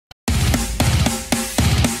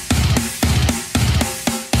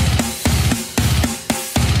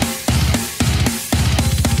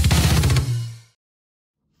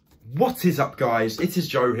What is up, guys? It is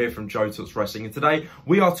Joe here from JoeTalksWrestling, and today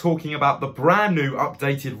we are talking about the brand new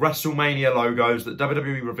updated WrestleMania logos that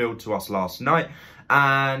WWE revealed to us last night.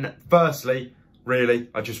 And firstly, really,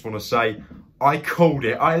 I just want to say, I called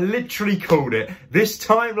it. I literally called it. This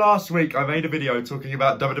time last week, I made a video talking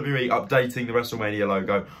about WWE updating the WrestleMania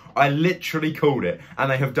logo. I literally called it,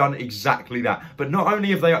 and they have done exactly that. But not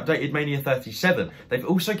only have they updated Mania 37, they've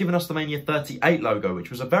also given us the Mania 38 logo,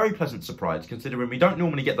 which was a very pleasant surprise, considering we don't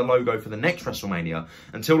normally get the logo for the next WrestleMania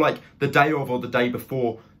until like the day of or the day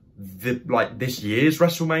before this year's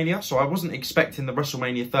WrestleMania. So I wasn't expecting the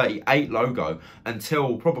WrestleMania 38 logo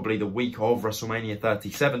until probably the week of WrestleMania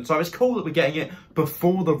 37. So it's cool that we're getting it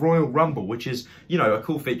before the Royal Rumble, which is, you know, a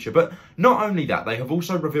cool feature. But not only that, they have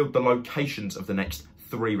also revealed the locations of the next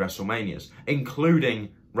 3 WrestleManias, including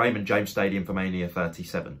Raymond James Stadium for Mania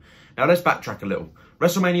 37. Now let's backtrack a little.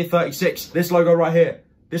 WrestleMania 36, this logo right here.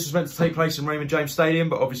 This was meant to take place in Raymond James Stadium,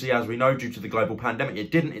 but obviously, as we know, due to the global pandemic,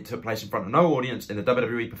 it didn't. It took place in front of no audience in the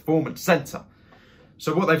WWE Performance Center.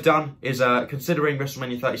 So what they've done is, considering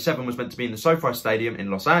WrestleMania 37 was meant to be in the SoFi Stadium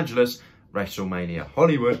in Los Angeles, WrestleMania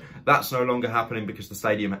Hollywood, that's no longer happening because the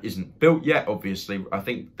stadium isn't built yet. Obviously, I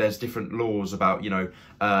think there's different laws about, you know,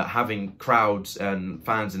 having crowds and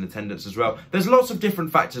fans in attendance as well. There's lots of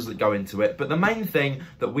different factors that go into it, but the main thing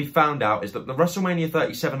that we found out is that the WrestleMania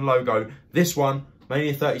 37 logo, this one,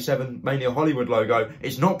 Mania 37, Mania Hollywood logo,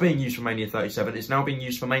 is not being used for Mania 37. It's now being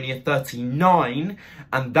used for Mania 39,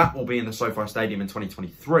 and that will be in the SoFi Stadium in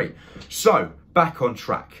 2023. So, back on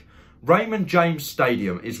track. Raymond James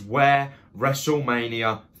Stadium is where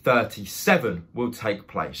WrestleMania 37 will take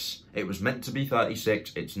place. It was meant to be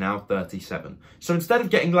 36, it's now 37. So instead of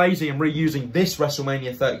getting lazy and reusing this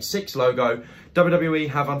WrestleMania 36 logo, WWE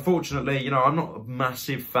have, unfortunately, you know, I'm not a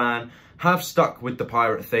massive fan, have stuck with the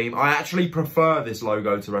pirate theme. I actually prefer this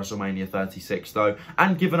logo to WrestleMania 36 though,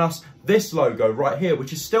 and given us this logo right here,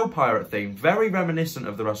 which is still pirate themed, very reminiscent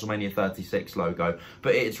of the WrestleMania 36 logo,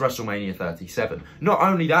 but it's WrestleMania 37. Not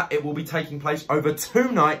only that, it will be taking place over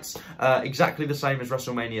 2 nights, exactly the same as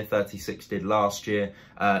WrestleMania 36 did last year.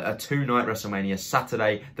 A 2-night WrestleMania,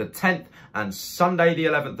 Saturday the 10th and Sunday the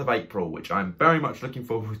 11th of April, which I'm very much looking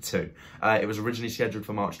forward to. It was originally scheduled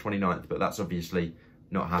for March 29th, but that's obviously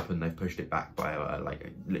not happened. They've pushed it back by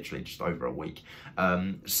like literally just over a week.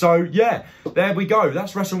 So yeah, there we go.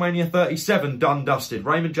 That's WrestleMania 37 done, dusted.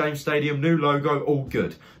 Raymond James Stadium, new logo, all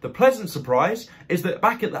good. The pleasant surprise is that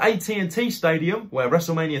back at the AT&T Stadium, where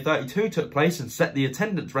WrestleMania 32 took place and set the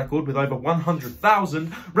attendance record with over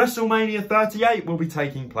 100,000, WrestleMania 38 will be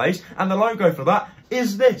taking place, and the logo for that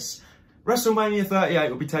is this. WrestleMania 38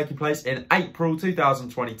 will be taking place in April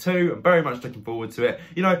 2022. I'm very much looking forward to it.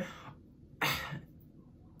 You know,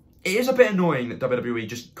 it is a bit annoying that WWE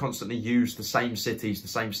just constantly use the same cities, the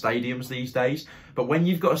same stadiums these days. But when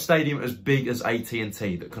you've got a stadium as big as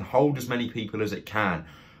AT&T that can hold as many people as it can,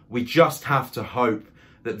 we just have to hope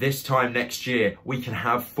that this time next year we can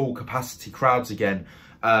have full capacity crowds again.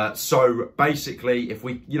 So basically, if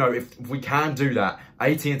we can do that,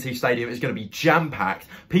 AT&T Stadium is going to be jam-packed.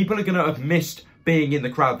 People are going to have missed being in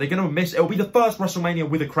the crowd. They're going to miss. It'll be the first WrestleMania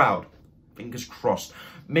with a crowd. Fingers crossed.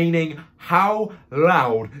 Meaning, how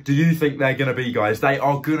loud do you think they're going to be, guys? They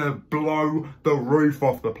are going to blow the roof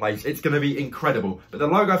off the place. It's going to be incredible. But the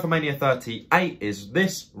logo for Mania 38 is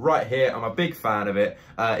this right here. I'm a big fan of it.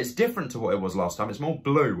 It's different to what it was last time. It's more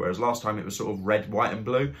blue, whereas last time it was sort of red, white and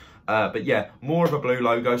blue. But yeah, more of a blue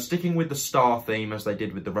logo, sticking with the star theme as they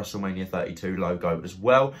did with the WrestleMania 32 logo as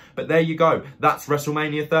well. But there you go. That's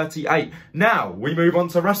WrestleMania 38. Now, we move on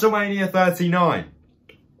to WrestleMania 39.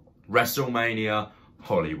 WrestleMania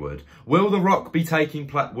Hollywood. Will The Rock be taking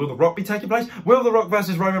place? Will The Rock be taking place? Will The Rock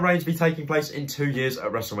versus Roman Reigns be taking place in 2 years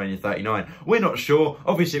at WrestleMania 39? We're not sure.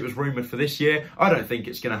 Obviously, it was rumoured for this year. I don't think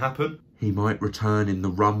it's going to happen. He might return in the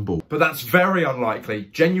Rumble, but that's very unlikely.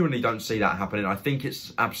 Genuinely don't see that happening. I think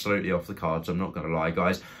it's absolutely off the cards. I'm not going to lie,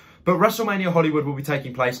 guys. But WrestleMania Hollywood will be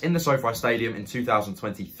taking place in the SoFi Stadium in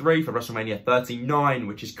 2023 for WrestleMania 39,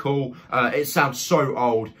 which is cool. It sounds so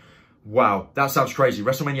old. Wow, that sounds crazy.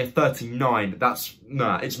 WrestleMania 39,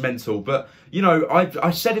 it's mental. But, you know, I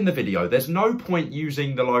said in the video, there's no point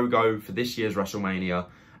using the logo for this year's WrestleMania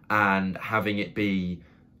and having it be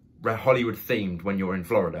Hollywood themed when you're in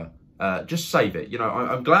Florida. Just save it. You know,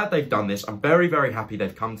 I'm glad they've done this. I'm very, very happy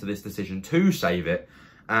they've come to this decision to save it.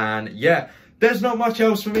 And yeah, there's not much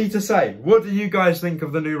else for me to say. What do you guys think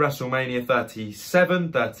of the new WrestleMania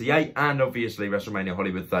 37, 38, and obviously WrestleMania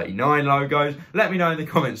Hollywood 39 logos? Let me know in the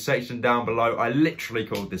comments section down below. I literally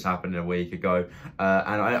called this happening a week ago,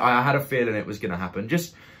 and I had a feeling it was going to happen.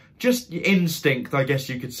 Just just instinct, I guess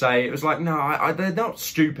you could say. It was like, no, they're not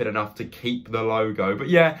stupid enough to keep the logo. But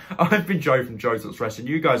yeah, I've been Joe from Joe Talks Wrestling.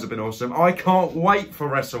 You guys have been awesome. I can't wait for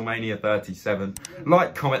WrestleMania 37.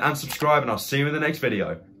 Like, comment, and subscribe, and I'll see you in the next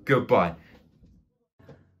video. Goodbye.